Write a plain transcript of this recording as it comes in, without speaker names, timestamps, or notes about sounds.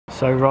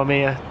So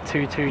Romy, a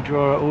 2-2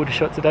 draw at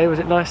Aldershot today. Was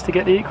it nice to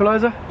get the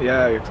equaliser?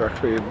 Yeah,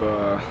 exactly.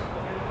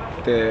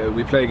 But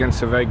we play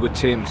against a very good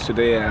team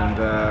today, and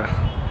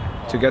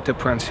to get the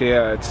points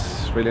here,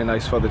 it's really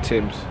nice for the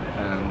teams.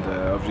 And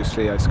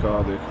obviously, I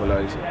scored the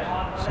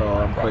equaliser, so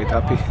I'm quite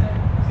happy.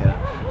 Yeah,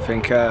 I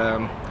think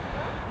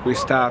we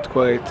start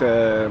quite.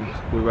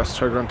 We were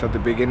struggling at the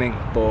beginning,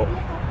 but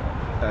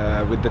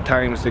with the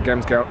times the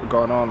game's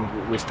gone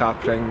on, we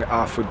start playing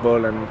our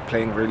football and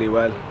playing really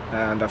well.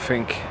 And I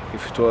think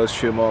if it was a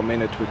few more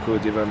minutes, we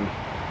could even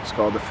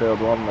score the third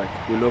one. Like,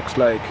 we looks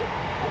like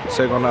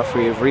second half,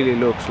 we really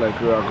looks like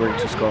we are going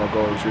to score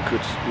goals. We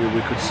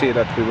could see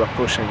that we were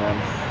pushing,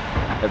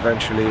 and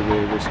eventually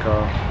we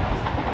score.